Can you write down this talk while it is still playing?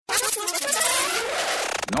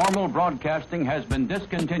Normal broadcasting has been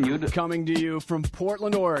discontinued. Coming to you from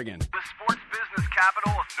Portland, Oregon. The sports business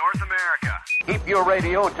capital of North America. Keep your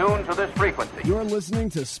radio tuned to this frequency. You're listening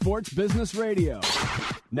to Sports Business Radio.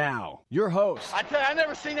 Now, your host, I tell you, I've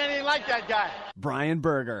never seen anything like that guy. Brian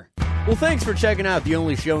Berger. Well, thanks for checking out the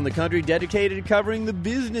only show in the country dedicated to covering the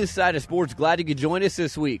business side of sports. Glad you could join us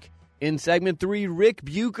this week. In segment 3, Rick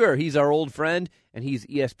Bucher. He's our old friend, and he's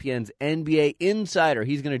ESPN's NBA insider.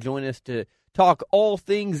 He's going to join us to talk all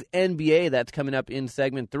things NBA. That's coming up in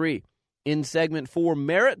segment 3. In segment 4,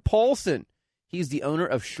 Merritt Paulson. He's the owner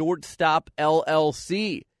of Shortstop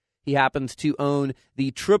LLC. He happens to own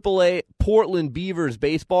the AAA Portland Beavers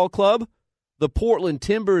Baseball Club, the Portland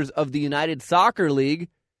Timbers of the United Soccer League,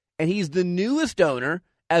 and he's the newest owner,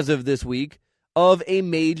 as of this week, of a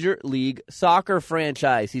Major League Soccer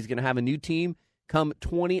franchise. He's going to have a new team come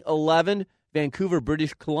 2011. Vancouver,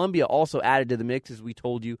 British Columbia also added to the mix, as we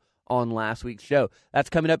told you on last week's show. That's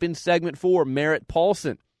coming up in segment 4, Merritt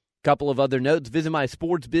Paulson. Couple of other notes. Visit my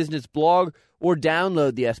sports business blog or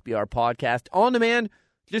download the SBR podcast on demand.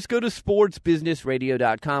 Just go to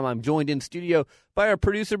sportsbusinessradio.com. I'm joined in studio by our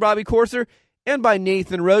producer, Bobby Corser, and by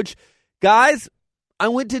Nathan Roach. Guys, I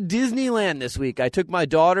went to Disneyland this week. I took my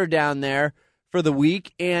daughter down there for the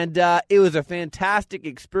week, and it was a fantastic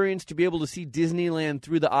experience to be able to see Disneyland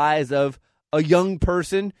through the eyes of a young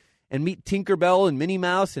person and meet Tinkerbell and Minnie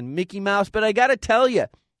Mouse and Mickey Mouse. But I got to tell you,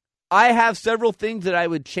 I have several things that I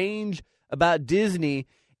would change about Disney.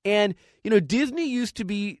 And, you know, Disney used to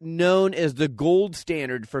be known as the gold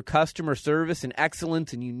standard for customer service and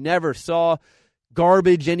excellence, and you never saw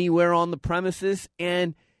garbage anywhere on the premises.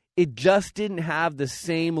 And it just didn't have the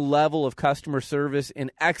same level of customer service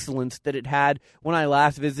and excellence that it had when I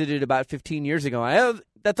last visited about 15 years ago.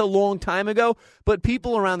 That's a long time ago, but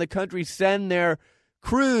people around the country send their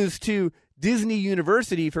crews to Disney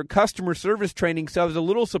University for customer service training, so I was a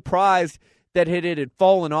little surprised that it had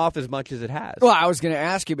fallen off as much as it has. Well, I was going to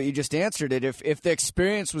ask you, but you just answered it. If the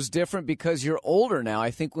experience was different because you're older now,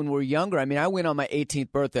 I think when we're younger, I mean, I went on my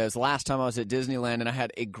 18th birthday. It was the last time I was at Disneyland, and I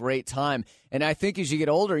had a great time. And I think as you get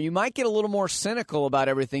older, you might get a little more cynical about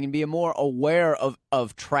everything and be more aware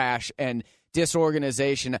of trash and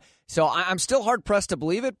disorganization. So I'm still hard-pressed to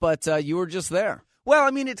believe it, but you were just there. Well,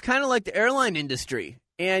 I mean, it's kind of like the airline industry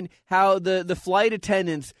and how the flight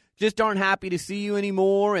attendants just aren't happy to see you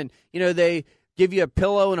anymore. And, you know, they give you a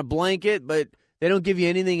pillow and a blanket, but they don't give you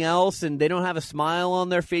anything else, and they don't have a smile on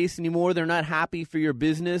their face anymore. They're not happy for your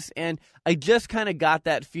business. And I just kind of got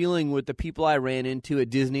that feeling with the people I ran into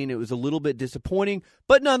at Disney, and it was a little bit disappointing.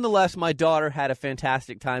 But nonetheless, my daughter had a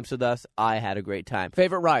fantastic time, so thus I had a great time.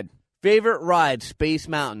 Favorite ride? Favorite ride, Space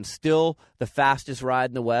Mountain. Still the fastest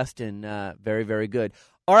ride in the West, and very, very good.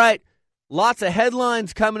 All right, lots of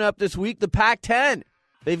headlines coming up this week. The Pac-10.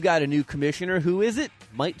 They've got a new commissioner. Who is it?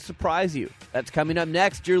 Might surprise you. That's coming up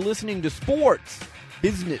next. You're listening to Sports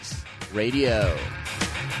Business Radio.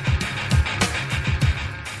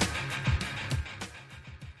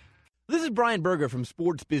 This is Brian Berger from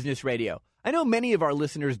Sports Business Radio. I know many of our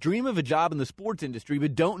listeners dream of a job in the sports industry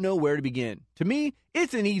but don't know where to begin. To me,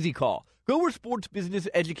 it's an easy call. Go where sports business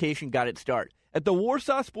education got its start, at the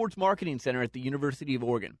Warsaw Sports Marketing Center at the University of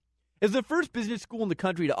Oregon. As the first business school in the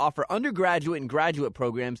country to offer undergraduate and graduate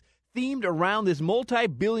programs themed around this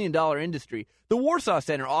multi-billion-dollar industry, the Warsaw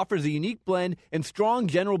Center offers a unique blend and strong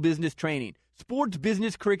general business training, sports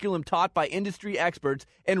business curriculum taught by industry experts,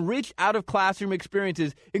 and rich out-of-classroom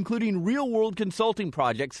experiences, including real-world consulting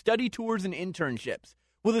projects, study tours, and internships.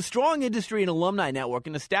 With a strong industry and alumni network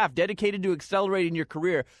and a staff dedicated to accelerating your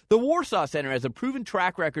career, the Warsaw Center has a proven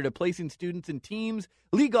track record of placing students in teams,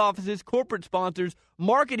 league offices, corporate sponsors,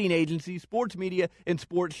 marketing agencies, sports media, and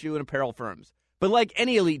sports shoe and apparel firms. But like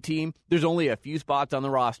any elite team, there's only a few spots on the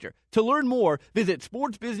roster. To learn more, visit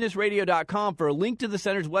sportsbusinessradio.com for a link to the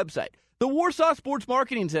center's website. The Warsaw Sports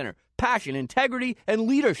Marketing Center. Passion, integrity, and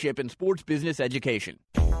leadership in sports business education.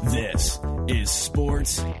 This is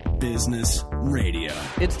Sports Business Radio.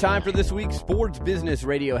 It's time for this week's Sports Business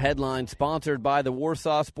Radio headline, sponsored by the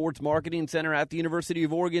Warsaw Sports Marketing Center at the University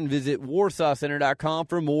of Oregon. Visit warsawcenter.com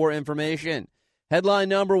for more information. Headline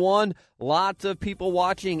number 1, lots of people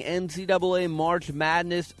watching NCAA March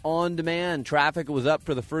Madness on demand. Traffic was up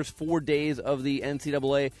for the first 4 days of the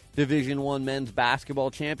NCAA Division I Men's Basketball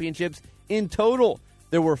Championships. In total,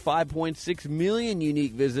 there were 5.6 million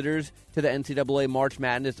unique visitors to the NCAA March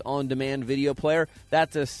Madness on-demand video player.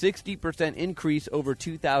 That's a 60% increase over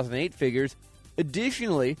 2008 figures.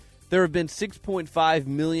 Additionally, there have been 6.5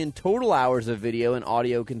 million total hours of video and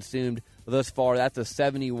audio consumed thus far. That's a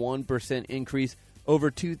 71% increase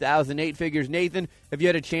over 2008 figures. Nathan, have you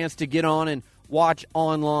had a chance to get on and watch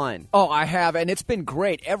online? Oh, I have, and it's been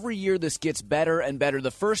great. Every year this gets better and better. The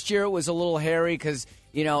first year it was a little hairy because,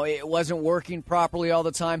 it wasn't working properly all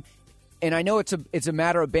the time. And I know it's a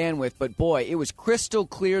matter of bandwidth, but boy, it was crystal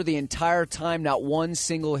clear the entire time, not one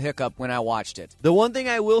single hiccup when I watched it. The one thing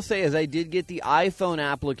I will say is I did get the iPhone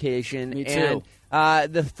application. Me too.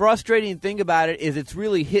 And the frustrating thing about it is it's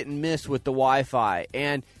really hit and miss with the Wi-Fi.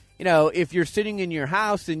 And, if you're sitting in your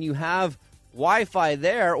house and you have Wi-Fi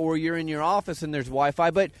there, or you're in your office and there's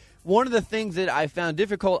Wi-Fi, but one of the things that I found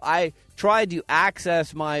difficult, I tried to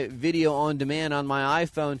access my video on demand on my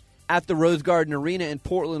iPhone at the Rose Garden Arena in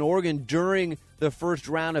Portland, Oregon during the first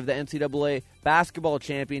round of the NCAA basketball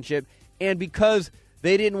championship. And because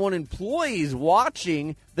they didn't want employees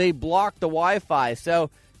watching, they blocked the Wi-Fi. So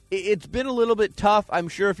it's been a little bit tough. I'm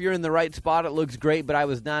sure if you're in the right spot, it looks great, but I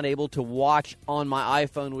was not able to watch on my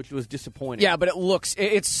iPhone, which was disappointing. Yeah, but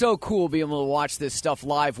it's so cool being able to watch this stuff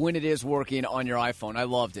live when it is working on your iPhone. I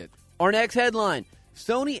loved it. Our next headline,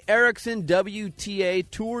 Sony Ericsson WTA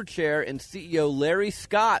Tour Chair and CEO Larry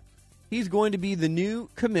Scott. He's going to be the new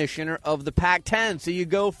commissioner of the Pac-10. So you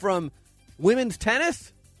go from women's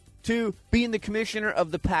tennis to being the commissioner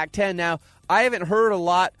of the Pac-10. Now, I haven't heard a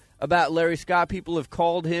lot about Larry Scott. People have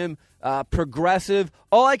called him progressive.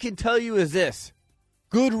 All I can tell you is this.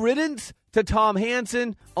 Good riddance to Tom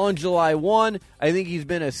Hansen on July 1. I think he's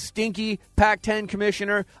been a stinky Pac-10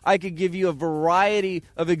 commissioner. I could give you a variety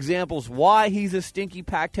of examples why he's a stinky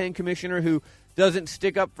Pac-10 commissioner who doesn't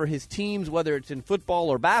stick up for his teams, whether it's in football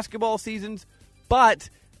or basketball seasons. But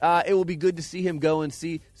it will be good to see him go and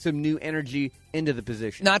see some new energy into the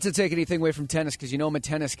position. Not to take anything away from tennis, because I'm a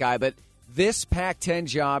tennis guy, but this Pac-10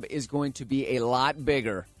 job is going to be a lot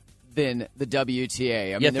bigger than the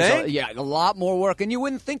WTA. I mean, there's a lot more work, and you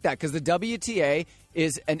wouldn't think that because the WTA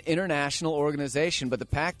is an international organization, but the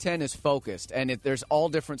Pac-10 is focused, and there's all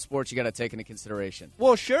different sports you got to take into consideration.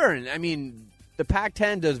 Well, sure, and I mean, the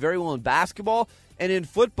Pac-10 does very well in basketball, and in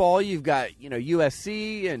football, you've got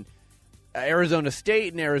USC and Arizona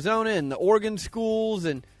State and Arizona and the Oregon schools,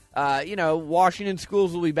 and Washington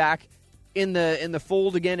schools will be back in the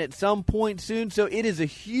fold again at some point soon. So it is a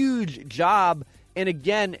huge job. And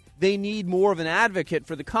again, they need more of an advocate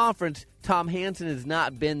for the conference. Tom Hansen has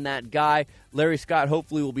not been that guy. Larry Scott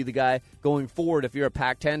hopefully will be the guy going forward if you're a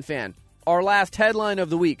Pac-10 fan. Our last headline of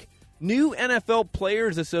the week. New NFL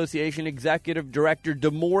Players Association Executive Director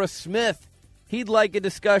DeMaurice Smith. He'd like a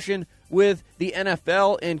discussion with the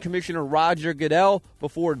NFL and Commissioner Roger Goodell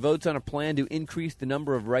before it votes on a plan to increase the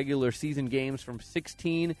number of regular season games from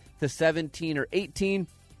 16 to 17 or 18.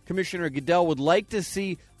 Commissioner Goodell would like to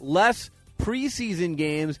see less preseason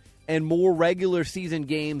games and more regular season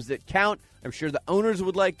games that count. I'm sure the owners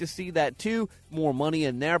would like to see that too, more money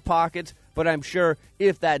in their pockets. But I'm sure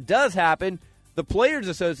if that does happen, the Players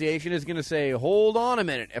Association is going to say, hold on a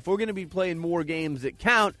minute. If we're going to be playing more games that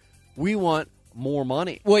count, we want more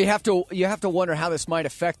money. Well, you have to wonder how this might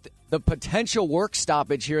affect the potential work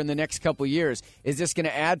stoppage here in the next couple of years. Is this going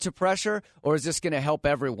to add to pressure, or is this going to help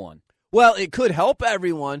everyone? Well, it could help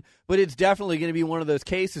everyone, but it's definitely going to be one of those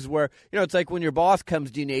cases where, it's like when your boss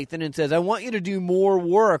comes to you, Nathan, and says, I want you to do more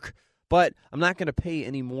work, but I'm not going to pay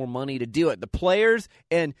any more money to do it. The players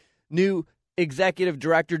and new executive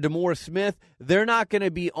director DeMaurice Smith, they're not going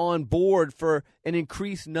to be on board for an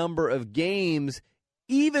increased number of games,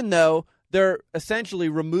 even though they're essentially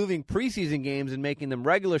removing preseason games and making them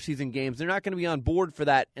regular season games. They're not going to be on board for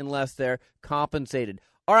that unless they're compensated.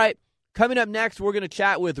 All right. Coming up next, we're going to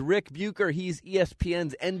chat with Rick Bucher. He's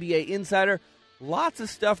ESPN's NBA insider. Lots of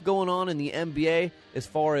stuff going on in the NBA as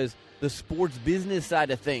far as the sports business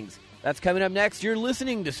side of things. That's coming up next. You're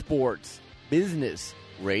listening to Sports Business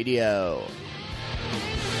Radio.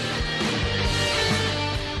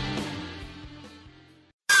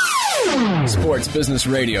 Sports Business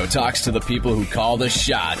Radio talks to the people who call the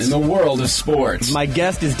shots in the world of sports. My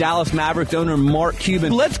guest is Dallas Mavericks owner Mark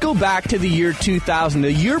Cuban. Let's go back to the year 2000.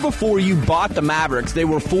 The year before you bought the Mavericks, they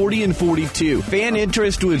were 40-42. Fan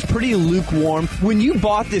interest was pretty lukewarm. When you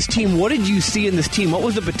bought this team, what did you see in this team? What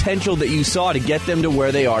was the potential that you saw to get them to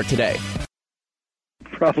where they are today?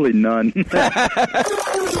 Probably none.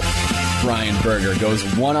 Brian Berger goes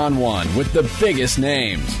one-on-one with the biggest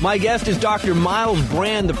names. My guest is Dr. Miles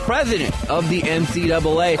Brand, the president of the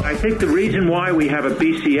NCAA. I think the reason why we have a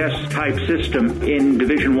BCS-type system in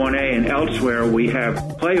Division 1A and elsewhere we have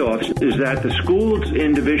playoffs is that the schools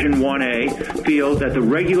in Division 1A feel that the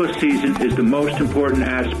regular season is the most important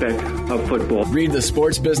aspect of football. Read the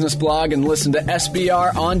Sports Business blog and listen to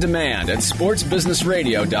SBR On Demand at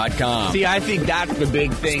sportsbusinessradio.com. See, I think that's the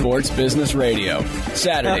big thing. Sports Business Radio,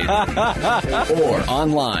 Saturday. Or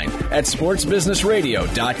online at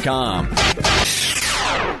sportsbusinessradio.com.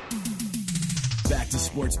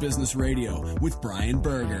 Sports Business Radio with Brian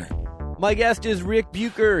Berger. My guest is Rick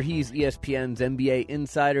Bucher. He's ESPN's NBA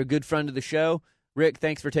insider, good friend of the show. Rick,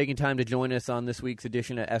 thanks for taking time to join us on this week's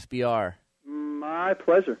edition of SBR. My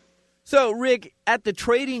pleasure. So, Rick, at the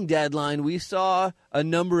trading deadline, we saw a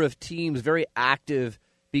number of teams very active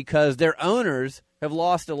because their owners have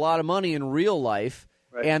lost a lot of money in real life,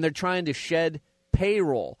 right, and they're trying to shed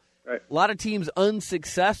payroll. Right. A lot of teams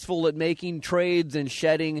unsuccessful at making trades and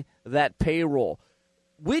shedding that payroll.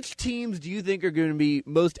 Which teams do you think are going to be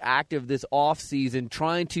most active this offseason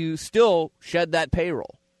trying to still shed that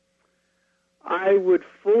payroll? I would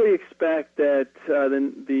fully expect that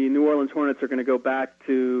the New Orleans Hornets are going to go back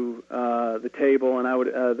to the table, and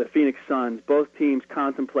the Phoenix Suns. Both teams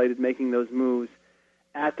contemplated making those moves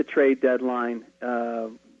at the trade deadline.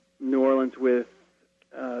 New Orleans with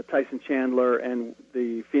Tyson Chandler, and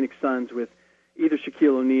the Phoenix Suns with either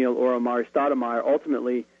Shaquille O'Neal or Amari Stoudemire.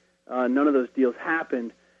 Ultimately, none of those deals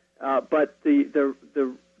happened. But the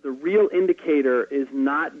real indicator is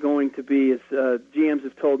not going to be, as GMs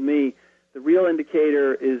have told me, the real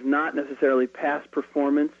indicator is not necessarily past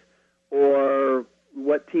performance or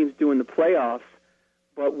what teams do in the playoffs,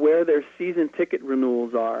 but where their season ticket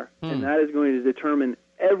renewals are. And that is going to determine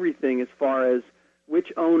everything as far as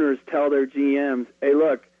which owners tell their GMs, hey,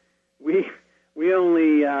 look, we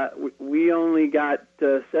only got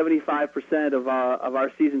 75% of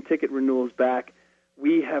our season ticket renewals back.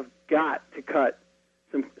 We have got to cut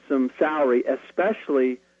some salary,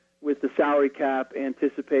 especially with the salary cap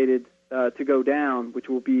anticipated to go down, which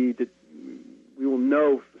will be we will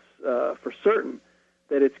know for certain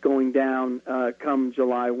that it's going down come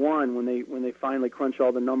July 1 when they finally crunch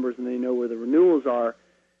all the numbers and they know where the renewals are.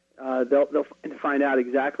 They'll find out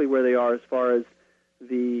exactly where they are as far as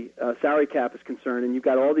the salary cap is concerned. And you've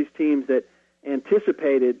got all these teams that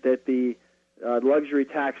anticipated that the luxury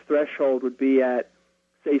tax threshold would be at,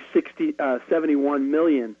 say, 71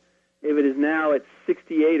 million. If it is now at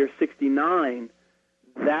 68 or 69,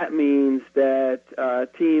 that means that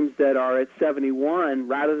teams that are at 71,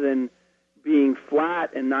 rather than being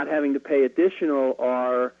flat and not having to pay additional,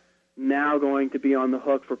 are now going to be on the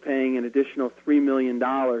hook for paying an additional $3 million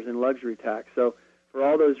in luxury tax. So for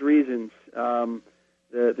all those reasons,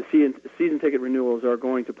 the season ticket renewals are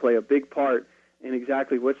going to play a big part in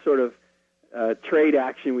exactly what sort of trade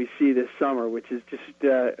action we see this summer, which is just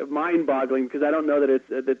mind-boggling because I don't know that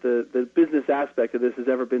the business aspect of this has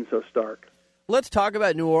ever been so stark. Let's talk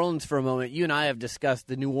about New Orleans for a moment. You and I have discussed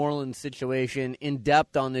the New Orleans situation in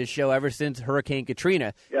depth on this show ever since Hurricane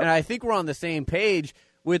Katrina. Yep. And I think we're on the same page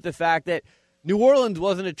with the fact that New Orleans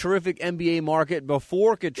wasn't a terrific NBA market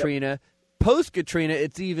before Katrina. Yep. Post-Katrina,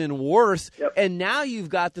 it's even worse. Yep. And now you've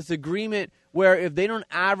got this agreement where if they don't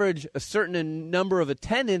average a certain number of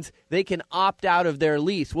attendance, they can opt out of their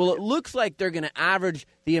lease. Well, it looks like they're going to average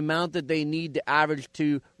the amount that they need to average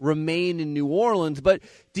to remain in New Orleans. But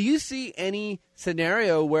do you see any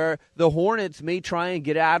scenario where the Hornets may try and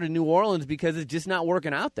get out of New Orleans because it's just not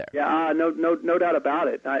working out there? Yeah, no doubt about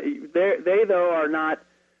it. They though, are not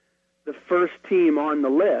the first team on the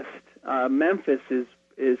list. Memphis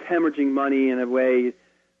is hemorrhaging money in a way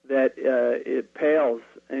that it pales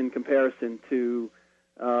in comparison to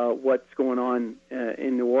what's going on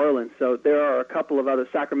in New Orleans. So there are a couple of other.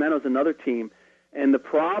 Sacramento's another team. And the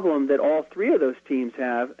problem that all three of those teams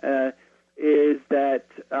have is that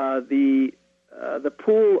the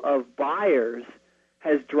pool of buyers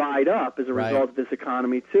has dried up as a result of this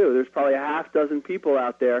economy, too. There's probably a half dozen people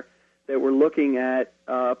out there that were looking at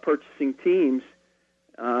purchasing teams.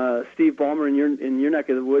 Steve Ballmer in your neck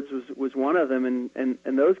of the woods was one of them, and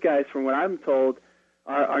those guys, from what I'm told,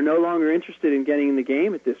 are no longer interested in getting in the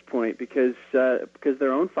game at this point because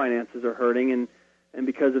their own finances are hurting and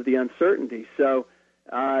because of the uncertainty. So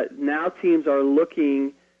now teams are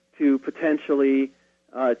looking to potentially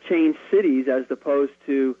change cities as opposed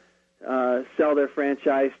to sell their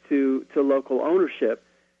franchise to local ownership,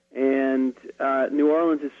 and New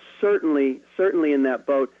Orleans is certainly in that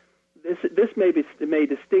boat. This may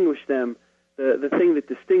distinguish them. The thing that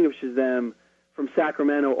distinguishes them from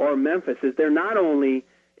Sacramento or Memphis is they're not only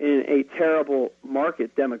in a terrible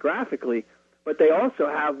market demographically, but they also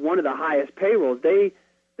have one of the highest payrolls. They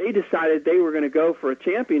decided they were going to go for a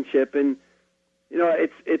championship, and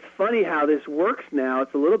it's funny how this works now.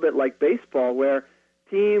 It's a little bit like baseball, where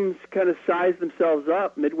teams kind of size themselves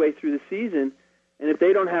up midway through the season, and if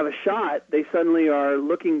they don't have a shot, they suddenly are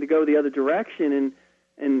looking to go the other direction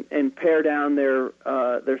and pare down their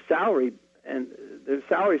salary and their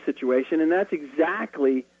salary situation, and that's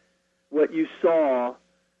exactly what you saw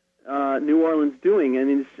New Orleans doing. I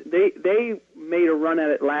mean, they made a run at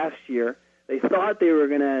it last year. They thought they were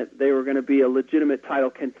gonna be a legitimate title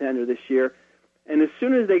contender this year, and as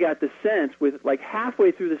soon as they got the sense, with like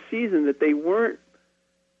halfway through the season, that they weren't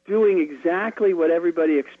doing exactly what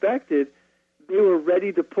everybody expected, they were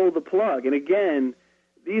ready to pull the plug. And again,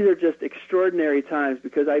 these are just extraordinary times,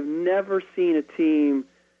 because I've never seen a team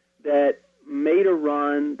that made a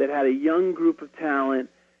run, that had a young group of talent,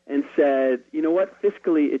 and said, you know what,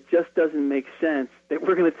 fiscally it just doesn't make sense that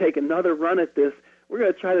we're going to take another run at this. We're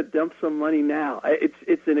going to try to dump some money now.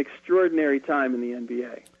 It's an extraordinary time in the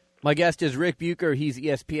NBA. My guest is Rick Bucher. He's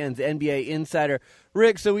ESPN's NBA insider.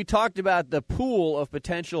 Rick, so we talked about the pool of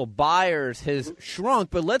potential buyers has shrunk,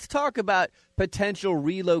 but let's talk about potential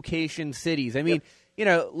relocation cities. I mean, you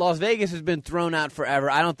know, Las Vegas has been thrown out forever.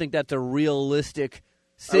 I don't think that's a realistic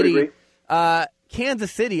city.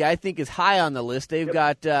 Kansas City, I think, is high on the list. They've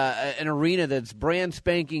got an arena that's brand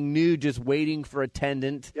spanking new, just waiting for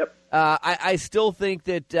attendance. I still think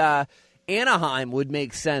that Anaheim would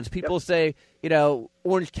make sense. People say, you know,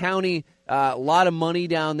 Orange County, a lot of money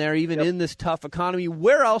down there, even in this tough economy.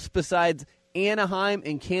 Where else besides Anaheim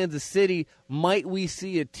and Kansas City might we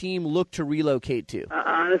see a team look to relocate to?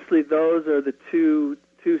 Honestly, those are the two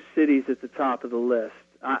cities at the top of the list.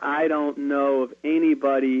 I don't know of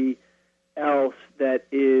anybody else that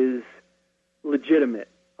is legitimate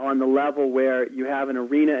on the level where you have an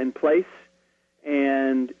arena in place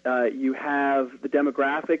and you have the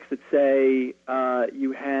demographics that say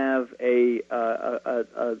you have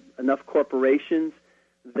enough corporations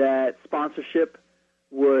that sponsorship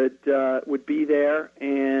would be there,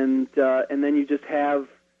 and then you just have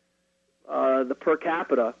the per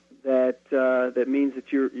capita that means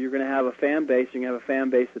that you're going to have a fan base. You're going to have a fan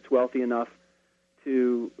base that's wealthy enough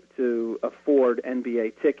to afford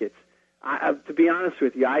NBA tickets. To be honest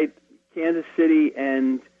with you, Kansas City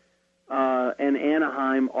and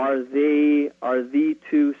Anaheim are the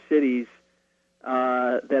two cities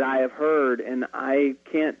that I have heard, and I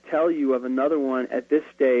can't tell you of another one at this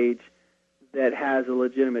stage that has a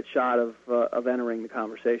legitimate shot of entering the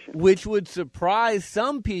conversation. Which would surprise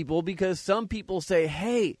some people, because some people say,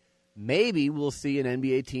 hey, maybe we'll see an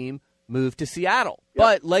NBA team move to Seattle.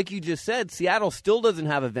 But like you just said, Seattle still doesn't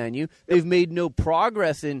have a venue. They've made no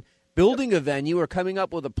progress in building a venue or coming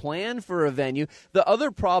up with a plan for a venue. The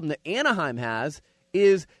other problem that Anaheim has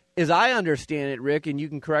is, as I understand it, Rick, and you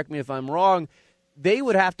can correct me if I'm wrong, they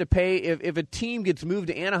would have to pay, if a team gets moved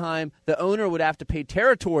to Anaheim, the owner would have to pay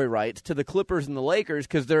territory rights to the Clippers and the Lakers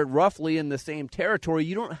because they're roughly in the same territory.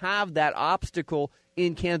 You don't have that obstacle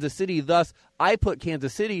in Kansas City. Thus, I put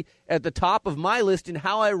Kansas City at the top of my list. And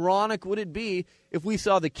how ironic would it be if we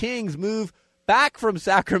saw the Kings move back from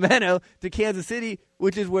Sacramento to Kansas City,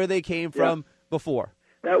 which is where they came from before?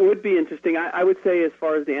 That would be interesting. I would say, as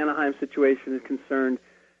far as the Anaheim situation is concerned,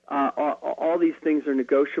 all these things are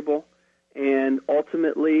negotiable. And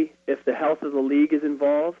ultimately, if the health of the league is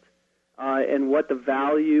involved, and what the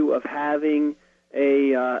value of having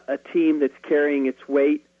a team that's carrying its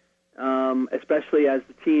weight, especially as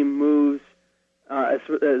the team moves,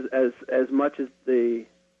 as much as the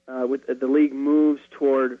league moves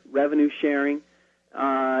toward revenue sharing,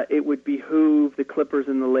 it would behoove the Clippers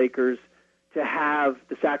and the Lakers to have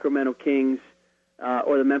the Sacramento Kings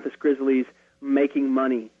or the Memphis Grizzlies making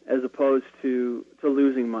money as opposed to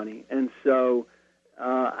losing money. And so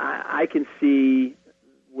I can see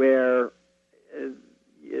where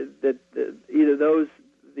that either those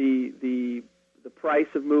the price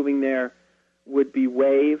of moving there would be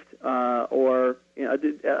waived, or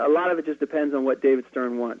a lot of it just depends on what David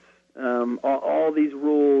Stern wants. All these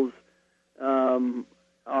rules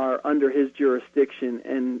are under his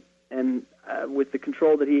jurisdiction, and with the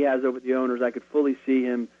control that he has over the owners, I could fully see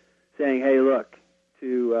him saying, "Hey, look,"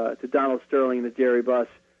 to Donald Sterling and to Jerry Buss,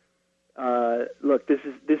 "Look, this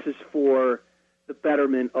is for the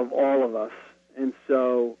betterment of all of us, and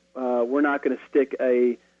so we're not going to stick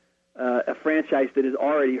a franchise that is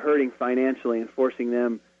already hurting financially and forcing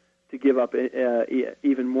them to give up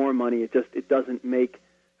even more money. It doesn't make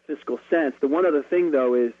fiscal sense." The one other thing,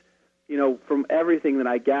 though, is, from everything that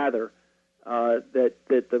I gather,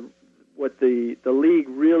 what the league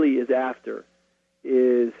really is after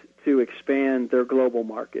is to expand their global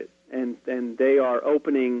market, and they are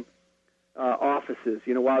opening offices.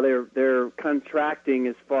 While they're contracting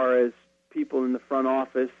as far as people in the front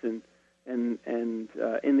office and in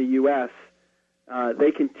the U.S.,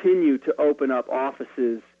 they continue to open up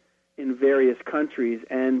offices in various countries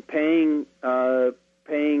and paying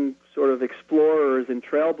sort of explorers and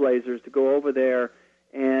trailblazers to go over there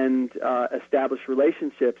and establish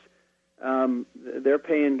relationships. They're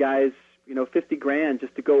paying guys, $50,000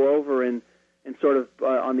 just to go over and sort of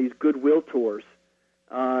on these goodwill tours.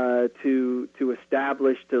 to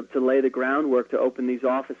establish, to lay the groundwork to open these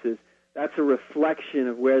offices. That's a reflection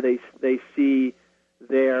of where they see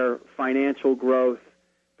their financial growth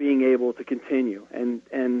being able to continue. And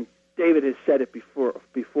David has said it before.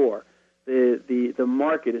 The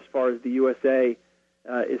market, as far as the USA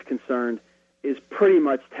is concerned, is pretty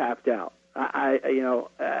much tapped out. I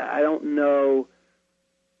don't know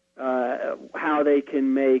how they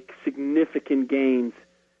can make significant gains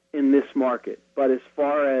in this market. But as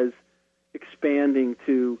far as expanding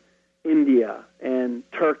to India and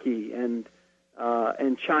Turkey and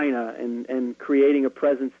China and creating a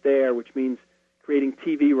presence there, which means creating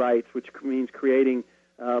TV rights, which means creating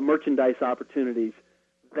merchandise opportunities,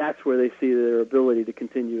 that's where they see their ability to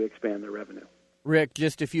continue to expand their revenue. Rick,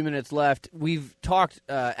 just a few minutes left. We've talked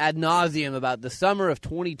ad nauseum about the summer of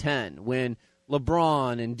 2010 when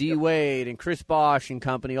LeBron and D. Wade and Chris Bosh and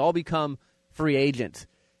company all become free agents.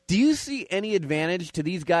 Do you see any advantage to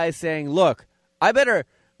these guys saying, look, I better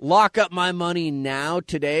lock up my money now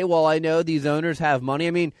today while I know these owners have money?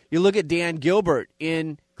 I mean, you look at Dan Gilbert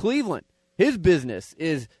in Cleveland. His business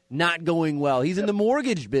is not going well. He's in the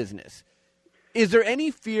mortgage business. Is there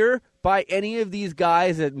any fear by any of these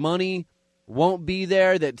guys that money won't be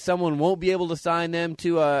there, that someone won't be able to sign them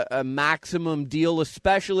to a maximum deal,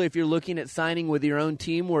 especially if you're looking at signing with your own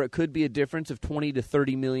team where it could be a difference of $20 to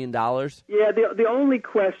 $30 million? Yeah, the only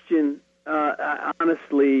question,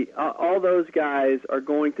 honestly, all those guys are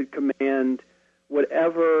going to command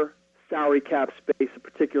whatever salary cap space a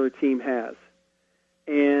particular team has.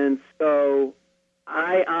 And so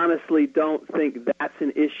I honestly don't think that's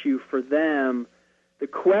an issue for them. The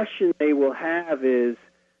question they will have is,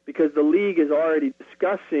 because the league is already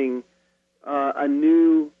discussing a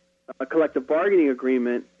new collective bargaining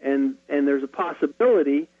agreement, and there's a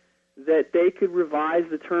possibility that they could revise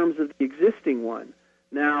the terms of the existing one.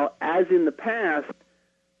 Now, as in the past,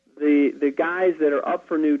 the guys that are up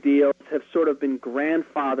for new deals have sort of been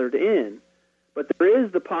grandfathered in. But there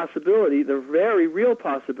is the possibility, the very real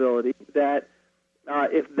possibility, that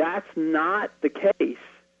if that's not the case,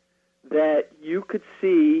 that you could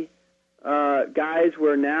see guys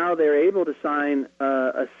where now they're able to sign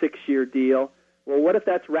a 6-year deal. Well, what if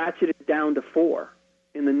that's ratcheted down to 4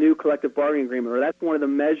 in the new collective bargaining agreement? Or that's one of the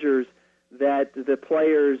measures that the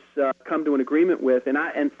players come to an agreement with.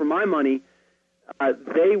 And for my money,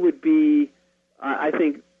 they would be, I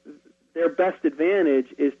think, their best advantage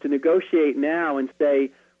is to negotiate now and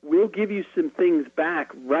say, we'll give you some things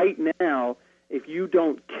back right now if you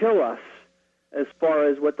don't kill us as far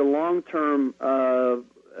as what the long-term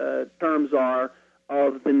terms are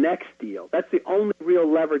of the next deal. That's the only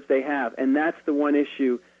real leverage they have, and that's the one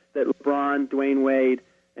issue that LeBron, Dwayne Wade,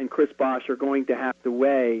 and Chris Bosh are going to have to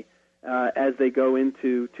weigh as they go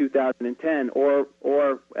into 2010 or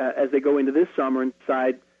as they go into this summer and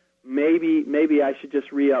decide, maybe I should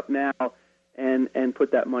just re-up now and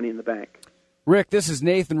put that money in the bank. Rick, this is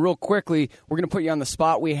Nathan. Real quickly, we're going to put you on the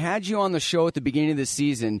spot. We had you on the show at the beginning of the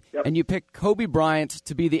season, and you picked Kobe Bryant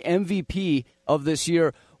to be the MVP of this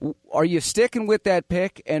year. Are you sticking with that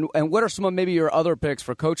pick? And what are some of maybe your other picks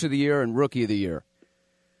for Coach of the Year and Rookie of the Year?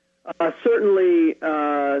 Certainly,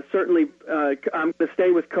 I'm going to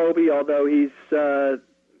stay with Kobe, although he's,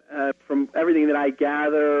 from everything that I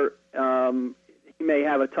gather, he may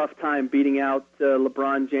have a tough time beating out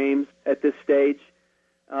LeBron James at this stage.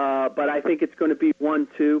 But I think it's going to be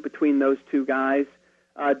 1-2 between those two guys.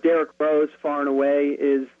 Derrick Rose, far and away,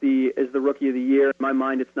 is the Rookie of the Year. In my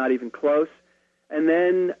mind, it's not even close. And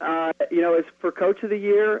then, as for Coach of the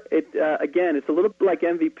Year, again, it's a little bit like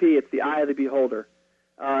MVP. It's the eye of the beholder.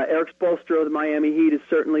 Eric Spoelstra of the Miami Heat is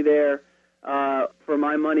certainly there. For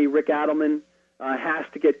my money, Rick Adelman has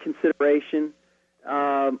to get consideration.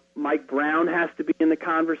 Mike Brown has to be in the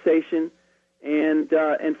conversation. And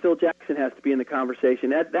Phil Jackson has to be in the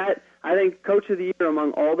conversation. That I think Coach of the Year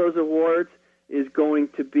among all those awards is going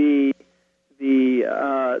to be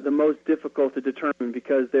the most difficult to determine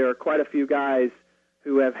because there are quite a few guys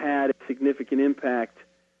who have had a significant impact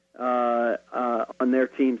on their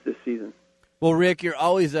teams this season. Well, Rick, you're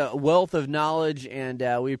always a wealth of knowledge, and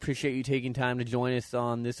we appreciate you taking time to join us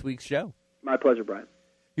on this week's show. My pleasure, Brian.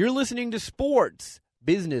 You're listening to Sports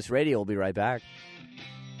Business Radio. We'll be right back.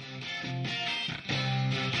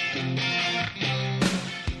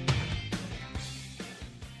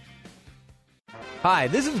 Hi,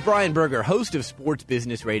 this is Brian Berger, host of Sports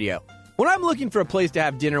Business Radio. When I'm looking for a place to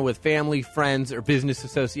have dinner with family, friends, or business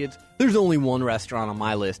associates, there's only one restaurant on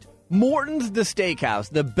my list. Morton's The Steakhouse,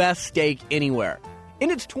 the best steak anywhere.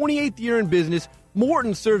 In its 28th year in business,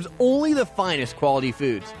 Morton serves only the finest quality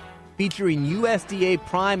foods, featuring USDA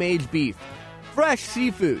prime-aged beef, fresh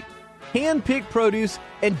seafood, hand-picked produce,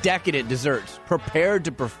 and decadent desserts prepared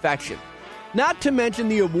to perfection. Not to mention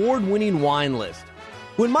the award-winning wine list.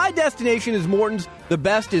 When my destination is Morton's, the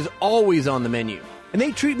best is always on the menu. And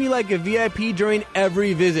they treat me like a VIP during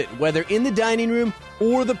every visit, whether in the dining room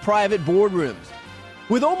or the private boardrooms.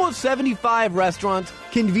 With almost 75 restaurants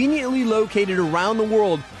conveniently located around the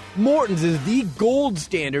world, Morton's is the gold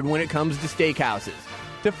standard when it comes to steakhouses.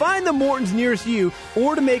 To find the Morton's nearest you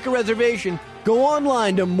or to make a reservation, go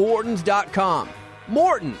online to Mortons.com.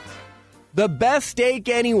 Morton's, the best steak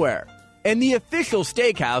anywhere, and the official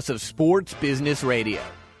steakhouse of Sports Business Radio.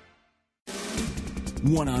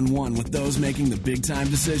 One-on-one with those making the big-time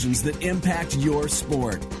decisions that impact your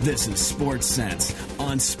sport. This is Sports Sense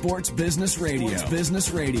on Sports Business Radio. Sports Business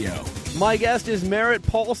Radio. My guest is Merritt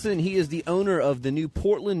Paulson. He is the owner of the new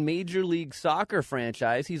Portland Major League Soccer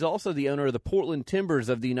franchise. He's also the owner of the Portland Timbers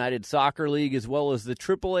of the United Soccer League, as well as the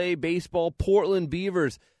AAA Baseball Portland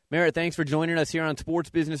Beavers. Merritt, thanks for joining us here on Sports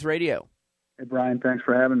Business Radio. Hey, Brian, thanks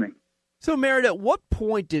for having me. So, Merritt, at what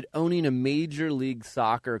point did owning a Major League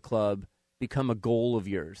Soccer club become a goal of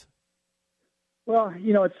yours? Well,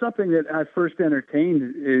 it's something that I first entertained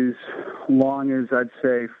as long as I'd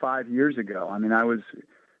say 5 years ago. I mean, I was,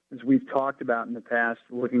 as we've talked about in the past,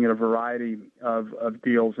 looking at a variety of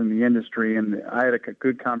deals in the industry, and I had a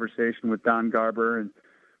good conversation with Don Garber and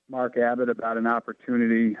Mark Abbott about an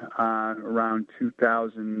opportunity around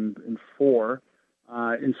 2004.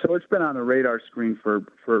 And so it's been on the radar screen for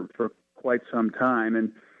quite some time.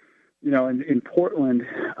 And in Portland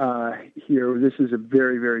here, this is a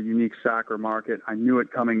very, very unique soccer market. I knew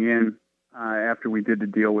it coming in after we did the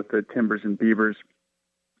deal with the Timbers and Beavers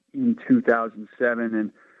in 2007,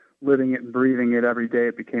 and living it and breathing it every day,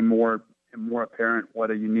 it became more and more apparent what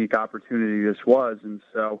a unique opportunity this was. And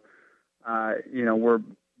so, we're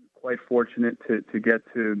quite fortunate to get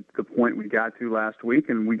to the point we got to last week,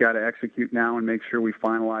 and we got to execute now and make sure we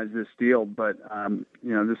finalize this deal. But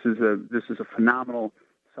this is a phenomenal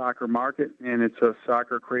soccer market, and it's a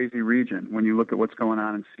soccer crazy region when you look at what's going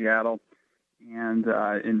on in Seattle and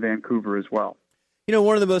in Vancouver as well.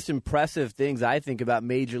 One of the most impressive things I think about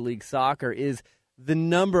Major League Soccer is the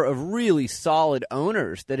number of really solid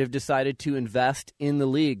owners that have decided to invest in the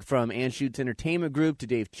league, from Anschutz Entertainment Group to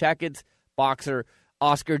Dave Checketts, boxer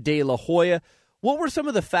Oscar De La Hoya. What were some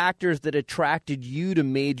of the factors that attracted you to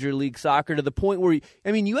Major League Soccer to the point where,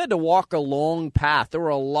 you had to walk a long path. There were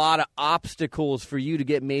a lot of obstacles for you to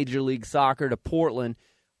get Major League Soccer to Portland.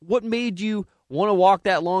 What made you want to walk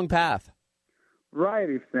that long path?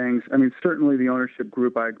 Variety of things. Certainly the ownership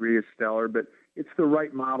group, I agree, is stellar, but it's the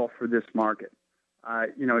right model for this market.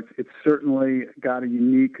 It's certainly got a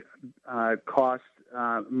unique cost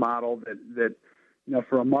model that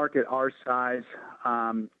for a market our size,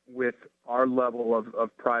 with our level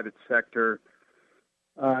of private sector,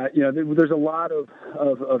 there's a lot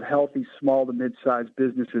of healthy small to mid-sized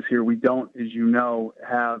businesses here. We don't, as you know,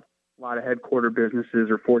 have a lot of headquarter businesses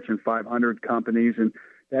or Fortune 500 companies, and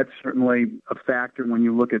that's certainly a factor when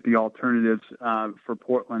you look at the alternatives for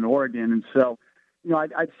Portland, Oregon. And so,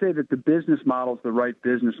 I'd say that the business model is the right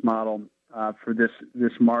business model for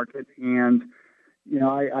this market. And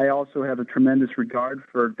I also have a tremendous regard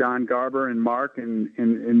for Don Garber and Mark and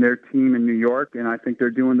their team in New York, and I think they're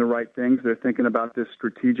doing the right things. They're thinking about this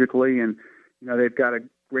strategically, and they've got a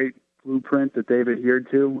great blueprint that they've adhered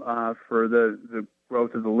to for the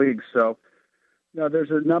growth of the league. So,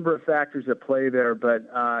 there's a number of factors at play there, but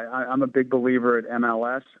I'm a big believer at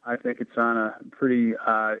MLS. I think it's on a pretty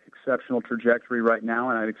exceptional trajectory right now,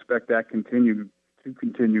 and I'd expect that to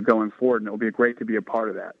continue going forward, and it'll be great to be a part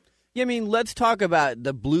of that. Yeah, let's talk about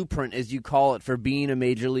the blueprint, as you call it, for being a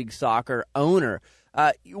Major League Soccer owner.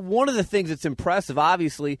 One of the things that's impressive,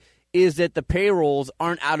 obviously, is that the payrolls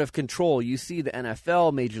aren't out of control. You see the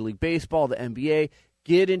NFL, Major League Baseball, the NBA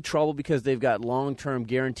get in trouble because they've got long-term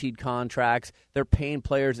guaranteed contracts. They're paying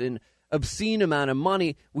players an obscene amount of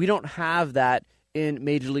money. We don't have that in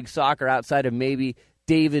Major League Soccer outside of maybe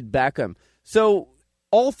David Beckham. So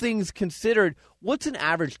all things considered, what's an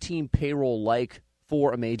average team payroll like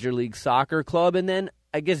for a Major League Soccer club? And then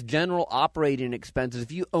I guess general operating expenses.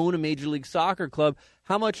 If you own a Major League Soccer club,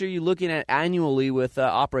 how much are you looking at annually with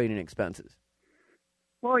operating expenses?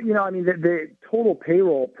 Well, the total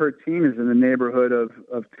payroll per team is in the neighborhood of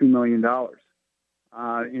 $2 million.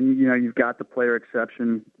 And, you've got the player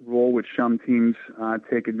exception rule, which some teams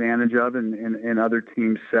take advantage of and other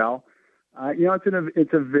teams sell.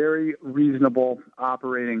 It's a very reasonable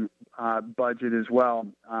operating budget as well.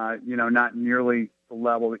 Not nearly the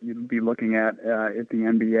level that you'd be looking at the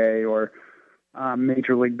NBA or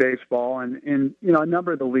Major League Baseball. And a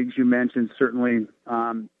number of the leagues you mentioned, certainly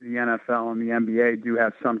the NFL and the NBA do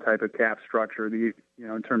have some type of cap structure,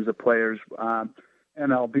 in terms of players.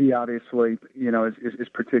 MLB, obviously, is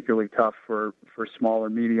particularly tough for smaller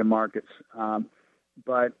media markets.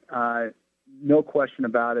 But no question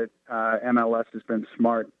about it, MLS has been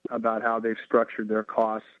smart about how they've structured their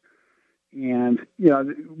costs. And,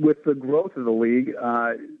 with the growth of the league,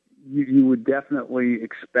 you would definitely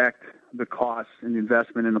expect the costs and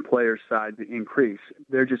investment in the players' side to increase.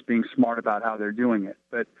 They're just being smart about how they're doing it.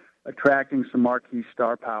 But attracting some marquee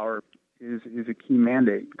star power is a key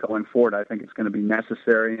mandate going forward. I think it's going to be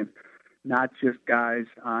necessary, and not just guys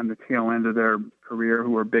on the tail end of their career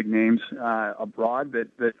who are big names abroad,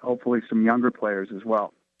 but hopefully some younger players as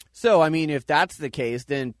well. So, I mean, if that's the case,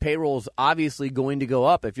 then payroll's obviously going to go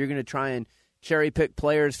up. If you're going to try and cherry pick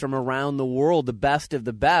players from around the world, the best of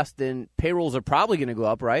the best, then payrolls are probably going to go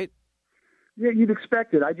up, right? Yeah, you'd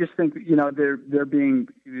expect it. I just think they're going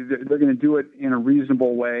to do it in a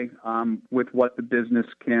reasonable way with what the business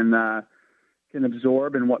can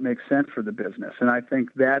absorb and what makes sense for the business. And I think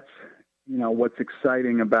that's what's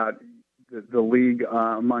exciting about the league,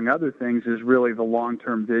 among other things, is really the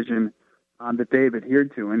long-term vision that they've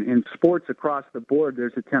adhered to. And in sports across the board,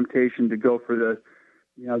 there's a temptation to go for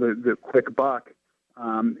the quick buck,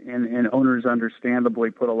 and owners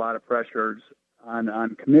understandably put a lot of pressures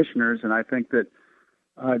on commissioners. And I think that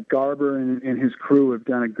Garber and his crew have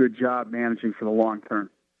done a good job managing for the long term.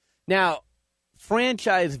 Now,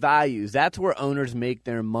 franchise values, that's where owners make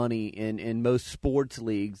their money in most sports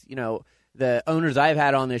leagues. The owners I've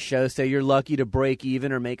had on this show say you're lucky to break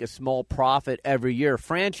even or make a small profit every year.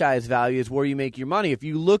 Franchise value is where you make your money. If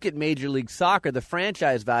you look at Major League Soccer, the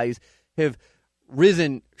franchise values have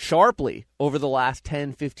risen sharply over the last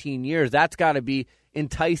 10, 15 years. That's got to be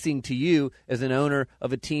enticing to you as an owner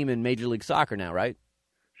of a team in Major League Soccer now, right?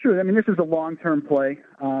 Sure. I mean, this is a long-term play,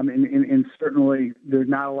 and certainly there's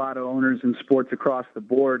not a lot of owners in sports across the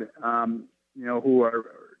board, who are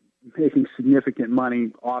making significant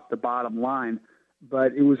money off the bottom line.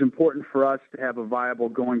 But it was important for us to have a viable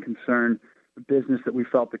going concern, a business that we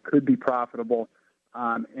felt that could be profitable.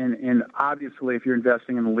 And obviously, if you're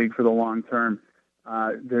investing in the league for the long term,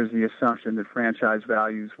 there's the assumption that franchise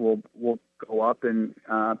values will go up. And,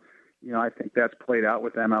 I think that's played out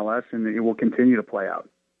with MLS, and it will continue to play out.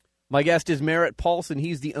 My guest is Merritt Paulson.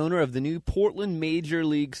 He's the owner of the new Portland Major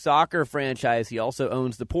League Soccer franchise. He also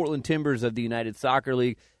owns the Portland Timbers of the United Soccer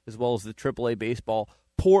League, as well as the AAA baseball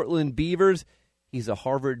Portland Beavers. He's a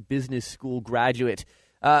Harvard Business School graduate.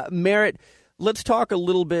 Merritt, let's talk a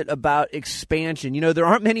little bit about expansion. There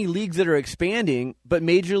aren't many leagues that are expanding, but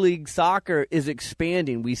Major League Soccer is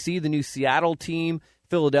expanding. We see the new Seattle team.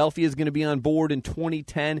 Philadelphia is going to be on board in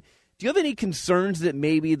 2010. Do you have any concerns that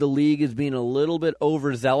maybe the league is being a little bit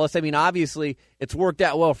overzealous? I mean, obviously, it's worked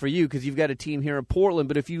out well for you because you've got a team here in Portland,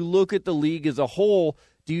 but if you look at the league as a whole,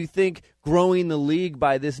 do you think growing the league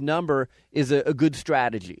by this number is a good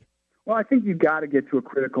strategy? Well, I think you've got to get to a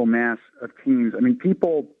critical mass of teams. I mean,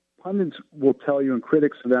 pundits will tell you, and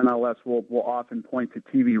critics of MLS will often point to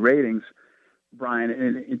TV ratings, Brian,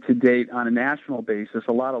 and to date on a national basis.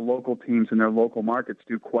 A lot of local teams in their local markets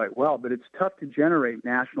do quite well, but it's tough to generate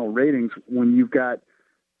national ratings when you've got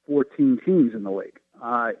 14 teams in the league.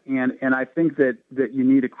 And I think that you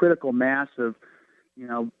need a critical mass of,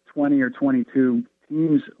 20 or 22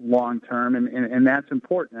 teams long term, and that's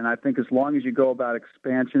important. And I think as long as you go about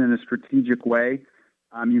expansion in a strategic way,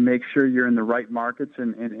 you make sure you're in the right markets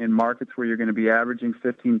and in markets where you're going to be averaging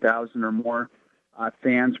 15,000 or more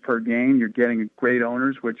fans per game. You're getting great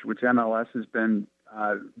owners, which MLS has been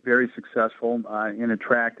very successful in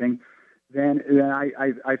attracting. Then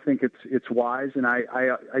I think it's wise, and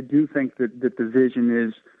I do think that the vision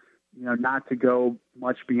is, not to go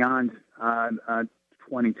much beyond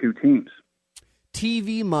 22 teams.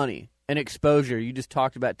 TV money and exposure. You just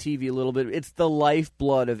talked about TV a little bit. It's the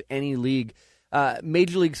lifeblood of any league.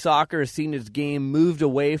 Major League Soccer has seen its game moved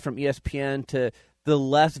away from ESPN to the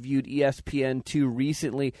less viewed ESPN2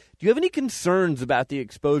 recently. Do you have any concerns about the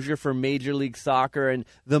exposure for Major League Soccer and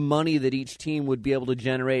the money that each team would be able to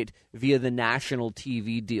generate via the national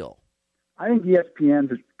TV deal? I think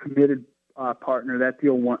ESPN's a committed partner. That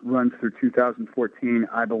deal runs through 2014,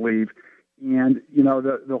 I believe. And,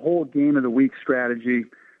 the whole game of the week strategy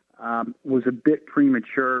was a bit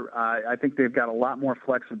premature. I think they've got a lot more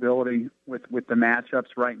flexibility with the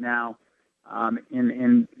matchups right now.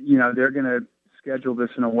 And they're going to schedule this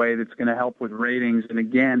in a way that's going to help with ratings. And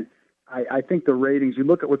again, I think the ratings, you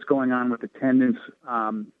look at what's going on with attendance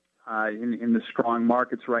in the strong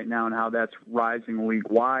markets right now and how that's rising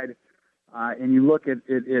league-wide. and you look at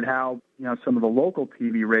how some of the local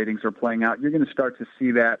TV ratings are playing out, you're going to start to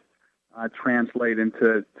see that translate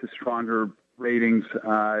into stronger ratings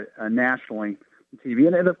nationally on TV.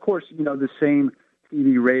 And of course, the same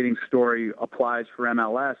TV rating story applies for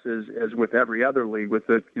MLS as with every other league, with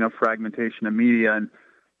the fragmentation of media, and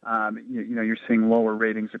you're seeing lower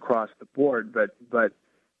ratings across the board. But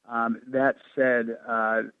that said,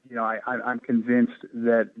 I'm convinced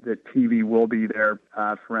that TV will be there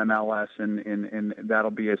for MLS, and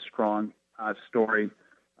that'll be a strong story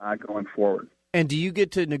going forward. And do you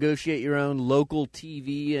get to negotiate your own local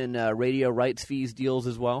TV and radio rights fees deals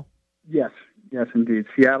as well? Yes, indeed.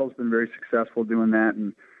 Seattle's been very successful doing that,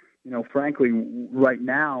 and frankly, right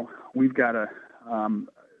now we've got a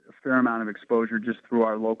fair amount of exposure just through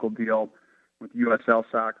our local deal with USL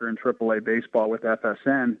Soccer and AAA Baseball with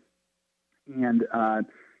FSN, and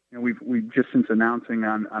we've just since announcing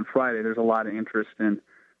on Friday, there's a lot of interest in.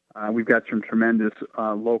 We've got some tremendous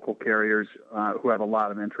local carriers who have a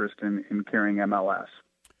lot of interest in carrying MLS.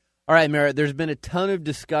 All right, Merritt, there's been a ton of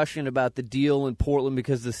discussion about the deal in Portland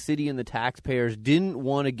because the city and the taxpayers didn't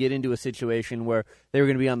want to get into a situation where they were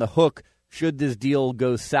going to be on the hook should this deal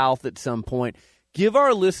go south at some point. Give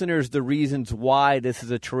our listeners the reasons why this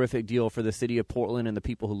is a terrific deal for the city of Portland and the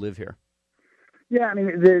people who live here. Yeah, I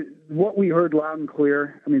mean, what we heard loud and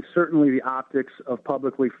clear, certainly the optics of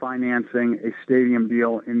publicly financing a stadium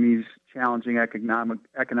deal in these challenging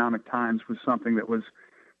economic times was something that was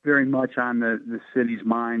very much on the city's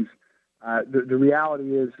minds. The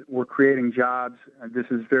reality is we're creating jobs. This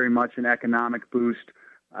is very much an economic boost.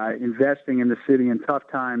 Investing in the city in tough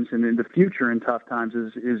times and in the future in tough times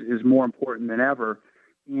is more important than ever.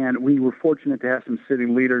 And we were fortunate to have some city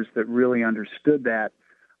leaders that really understood that.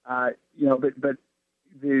 But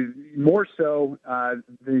more so,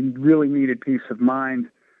 they really needed peace of mind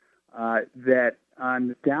that on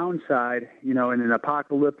the downside, in an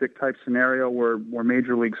apocalyptic type scenario where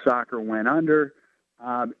Major League Soccer went under,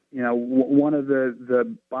 one of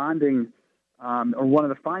the bonding or one of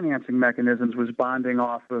the financing mechanisms was bonding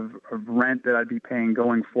off of rent that I'd be paying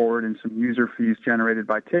going forward and some user fees generated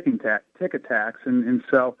by ticket tax. And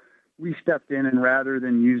so we stepped in, and rather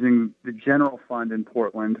than using the general fund in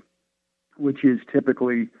Portland, which is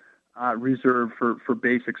typically reserved for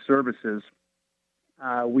basic services,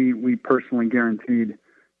 we personally guaranteed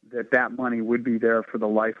that money would be there for the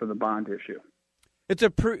life of the bond issue. It's a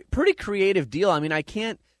pretty creative deal. I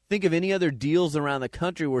can't think of any other deals around the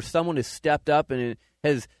country where someone has stepped up and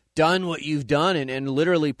has done what you've done and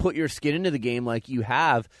literally put your skin into the game like you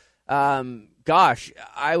have. Gosh,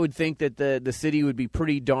 I would think that the city would be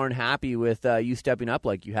pretty darn happy with you stepping up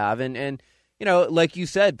like you have. And like you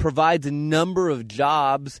said, provides a number of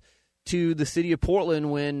jobs to the city of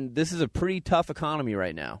Portland when this is a pretty tough economy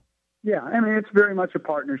right now. Yeah, it's very much a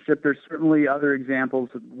partnership. There's certainly other examples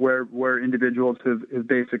where individuals have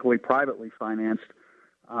basically privately financed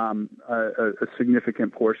a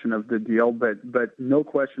significant portion of the deal, but no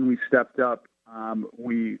question we stepped up.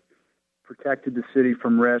 We protected the city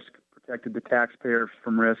from risk, protected the taxpayers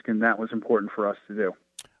from risk, and that was important for us to do.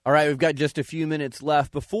 All right, we've got just a few minutes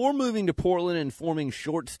left. Before moving to Portland and forming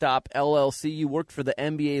Shortstop LLC, you worked for the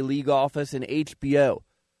NBA League office and HBO.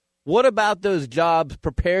 What about those jobs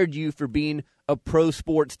prepared you for being a pro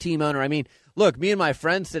sports team owner? Look, me and my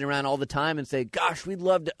friends sit around all the time and say, gosh, we'd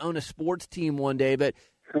love to own a sports team one day, but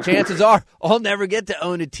chances are I'll never get to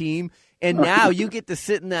own a team. And now you get to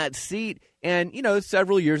sit in that seat. And,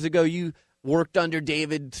 several years ago, you worked under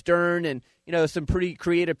David Stern and, some pretty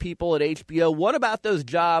creative people at HBO. What about those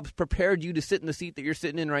jobs prepared you to sit in the seat that you're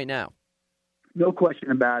sitting in right now? No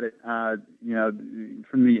question about it.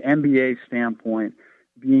 From the NBA standpoint,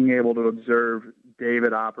 being able to observe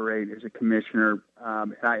David operate as a commissioner,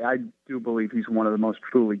 I do believe he's one of the most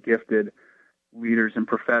truly gifted leaders and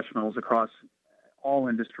professionals across all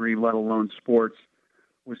industry, let alone sports,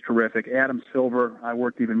 was terrific. Adam Silver, I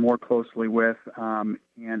worked even more closely with,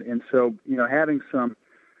 and so having some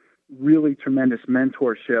really tremendous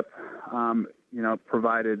mentorship,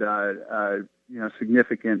 provided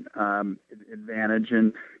significant advantage.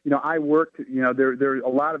 And I worked. There are a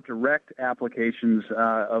lot of direct applications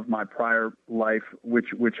of my prior life,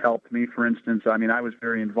 which helped me. For instance, I was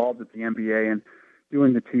very involved at the NBA and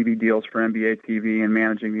doing the TV deals for NBA TV and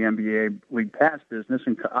managing the NBA League Pass business,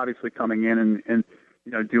 and obviously coming in and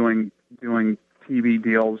doing TV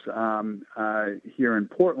deals here in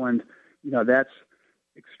Portland. That's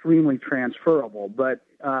extremely transferable. But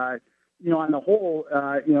on the whole,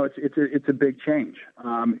 it's a big change.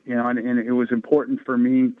 And it was important for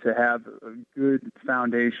me to have a good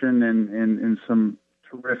foundation and some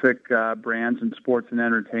terrific brands in sports and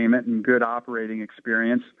entertainment and good operating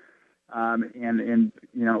experience. And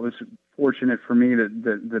it was fortunate for me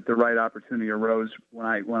that the right opportunity arose when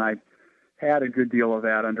I had a good deal of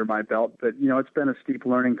that under my belt. But it's been a steep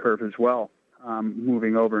learning curve as well,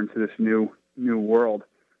 moving over into this new world.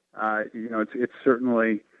 It's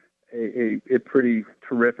certainly a pretty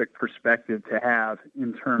terrific perspective to have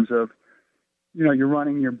in terms of, you're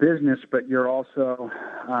running your business, but you're also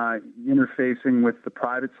interfacing with the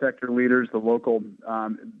private sector leaders, the local,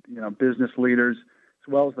 business leaders,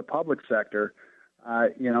 as well as the public sector.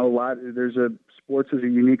 Sports is a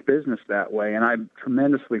unique business that way, and I'm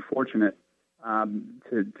tremendously fortunate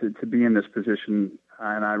to be in this position,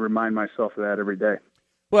 and I remind myself of that every day.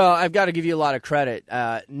 Well, I've got to give you a lot of credit.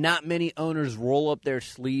 Not many owners roll up their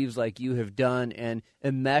sleeves like you have done and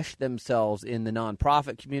enmesh themselves in the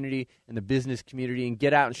nonprofit community and the business community and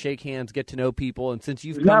get out and shake hands, get to know people. And since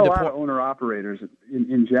you've There's come not to a lot of owner-operators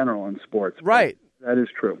in general in sports. Right. That is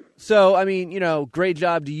true. So, great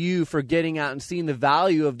job to you for getting out and seeing the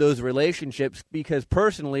value of those relationships, because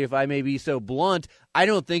personally, if I may be so blunt, I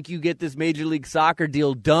don't think you get this Major League Soccer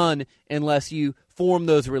deal done unless you form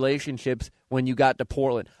those relationships when you got to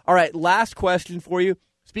Portland. All right, last question for you.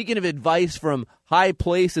 Speaking of advice from high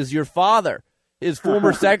places, your father is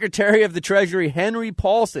former Secretary of the Treasury, Henry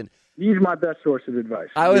Paulson. He's my best source of advice.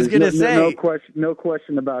 I was going to say. No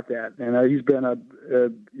question about that. And he's been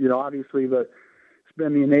obviously he's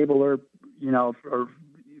been the enabler,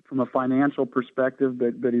 from a financial perspective,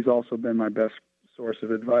 but he's also been my best source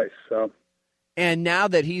of advice. So. And now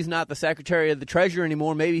that he's not the Secretary of the Treasury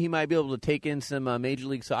anymore, maybe he might be able to take in some Major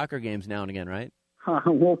League Soccer games now and again, right?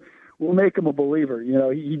 We'll make him a believer.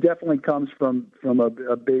 He definitely comes from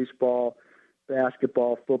a baseball,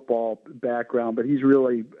 basketball, football background, but he's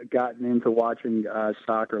really gotten into watching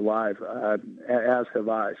soccer live, as have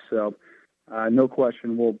I. So, no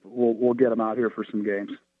question, we'll get him out here for some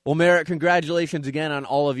games. Well, Merritt, congratulations again on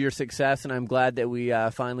all of your success, and I'm glad that we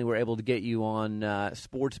finally were able to get you on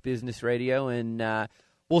Sports Business Radio, and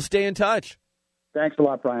we'll stay in touch. Thanks a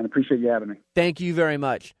lot, Brian. Appreciate you having me. Thank you very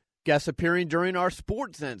much. Guests appearing during our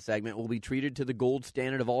Sports Sense segment will be treated to the gold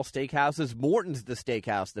standard of all steakhouses, Morton's the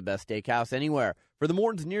Steakhouse, the best steakhouse anywhere. For the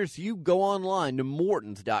Mortons nearest you, go online to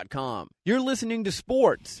Mortons.com. You're listening to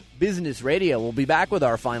Sports Business Radio. We'll be back with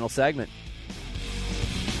our final segment.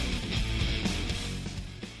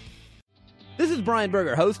 This is Brian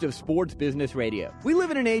Berger, host of Sports Business Radio. We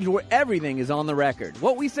live in an age where everything is on the record.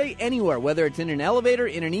 What we say anywhere, whether it's in an elevator,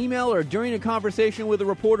 in an email, or during a conversation with a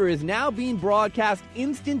reporter, is now being broadcast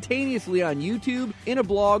instantaneously on YouTube, in a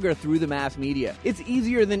blog, or through the mass media. It's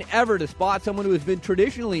easier than ever to spot someone who has been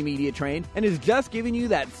traditionally media trained and is just giving you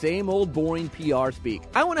that same old boring PR speak.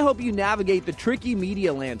 I want to help you navigate the tricky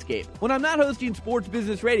media landscape. When I'm not hosting Sports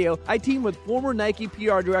Business Radio, I team with former Nike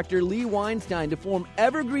PR director Lee Weinstein to form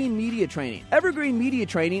Evergreen Media Training. Evergreen Media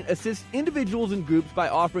Training assists individuals and groups by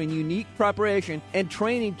offering unique preparation and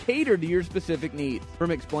training catered to your specific needs.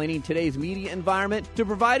 From explaining today's media environment to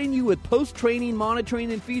providing you with post-training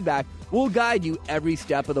monitoring and feedback, we'll guide you every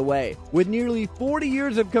step of the way. With nearly 40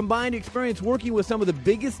 years of combined experience working with some of the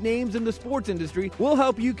biggest names in the sports industry, we'll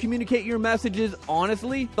help you communicate your messages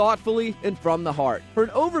honestly, thoughtfully, and from the heart. For an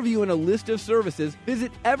overview and a list of services,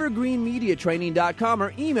 visit evergreenmediatraining.com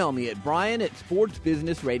or email me at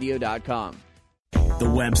brian@sportsbusinessradio.com. The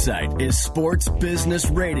website is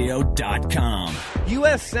sportsbusinessradio.com.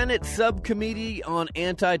 U.S. Senate Subcommittee on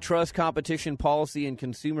Antitrust, Competition Policy, and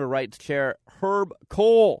Consumer Rights Chair Herb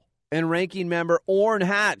Kohl and Ranking Member Orrin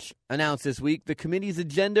Hatch announced this week the committee's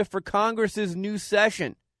agenda for Congress's new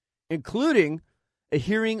session, including a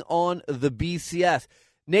hearing on the BCS.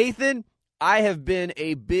 Nathan, I have been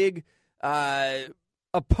a big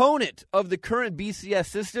opponent of the current BCS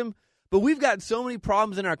system, but we've got so many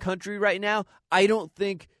problems in our country right now, I don't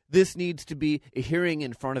think this needs to be a hearing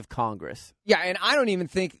in front of Congress. Yeah, and I don't even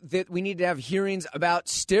think that we need to have hearings about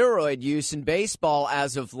steroid use in baseball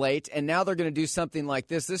as of late, and now they're going to do something like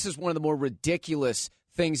this. This is one of the more ridiculous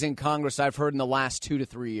things in Congress I've heard in the last 2 to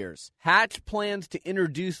 3 years. Hatch plans to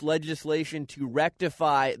introduce legislation to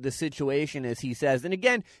rectify the situation, as he says. And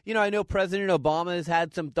again, I know President Obama has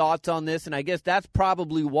had some thoughts on this, and I guess that's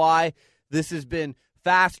probably why this has been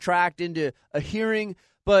fast-tracked into a hearing.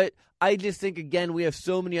 But I just think, again, we have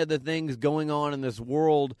so many other things going on in this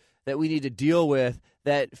world that we need to deal with,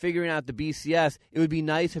 that figuring out the BCS, it would be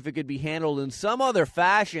nice if it could be handled in some other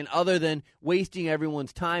fashion other than wasting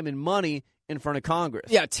everyone's time and money in front of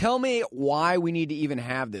Congress. Yeah, tell me why we need to even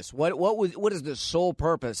have this. What is the sole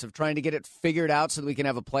purpose of trying to get it figured out so that we can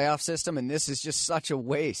have a playoff system? And this is just such a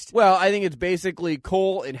waste. Well, I think it's basically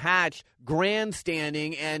Kohl and Hatch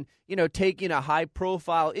grandstanding and, taking a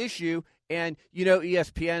high-profile issue And,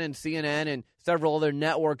 ESPN and CNN and several other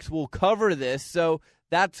networks will cover this. So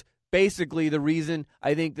that's basically the reason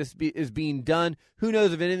I think this is being done. Who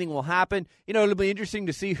knows if anything will happen. It'll be interesting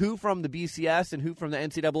to see who from the BCS and who from the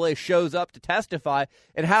NCAA shows up to testify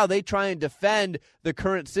and how they try and defend the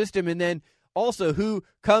current system, and then also who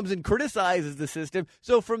comes and criticizes the system.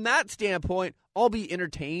 So from that standpoint, I'll be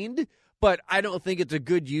entertained, but I don't think it's a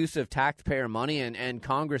good use of taxpayer money and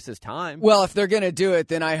Congress's time. Well, if they're going to do it,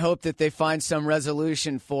 then I hope that they find some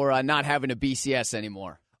resolution for not having a BCS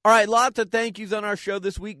anymore. All right, lots of thank yous on our show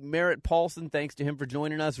this week. Merritt Paulson, thanks to him for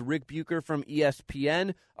joining us. Rick Bucher from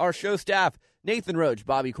ESPN. Our show staff, Nathan Roach,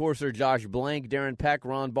 Bobby Corser, Josh Blank, Darren Peck,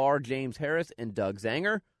 Ron Barr, James Harris, and Doug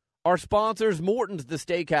Zanger. Our sponsors, Morton's The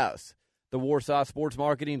Steakhouse, the Warsaw Sports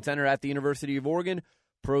Marketing Center at the University of Oregon,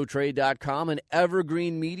 ProTrade.com, and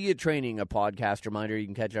Evergreen Media Training, a podcast reminder. You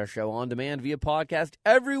can catch our show on demand via podcast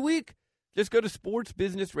every week. Just go to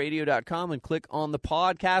sportsbusinessradio.com and click on the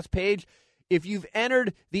podcast page. If you've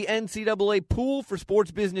entered the NCAA pool for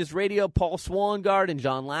Sports Business Radio, Paul Swangard and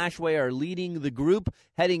John Lashway are leading the group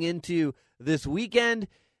heading into this weekend.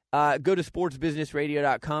 Go to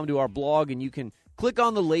sportsbusinessradio.com to our blog, and you can click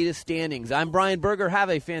on the latest standings. I'm Brian Berger. Have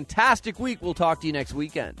a fantastic week. We'll talk to you next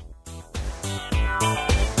weekend.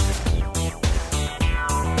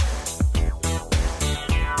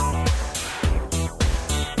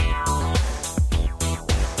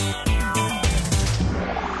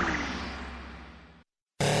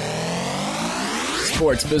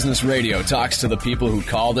 Sports Business Radio talks to the people who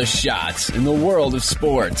call the shots in the world of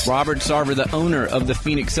sports. Robert Sarver, the owner of the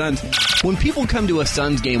Phoenix Suns. When people come to a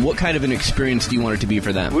Suns game, what kind of an experience do you want it to be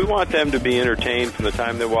for them? We want them to be entertained from the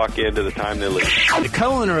time they walk in to the time they leave. The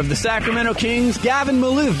co-owner of the Sacramento Kings, Gavin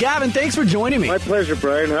Maloof. Gavin, thanks for joining me. My pleasure,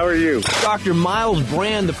 Brian. How are you? Dr. Miles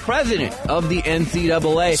Brand, the president of the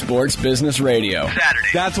NCAA. Sports Business Radio. Saturday.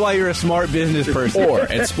 That's why you're a smart business person. Or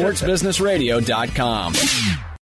at sportsbusinessradio.com.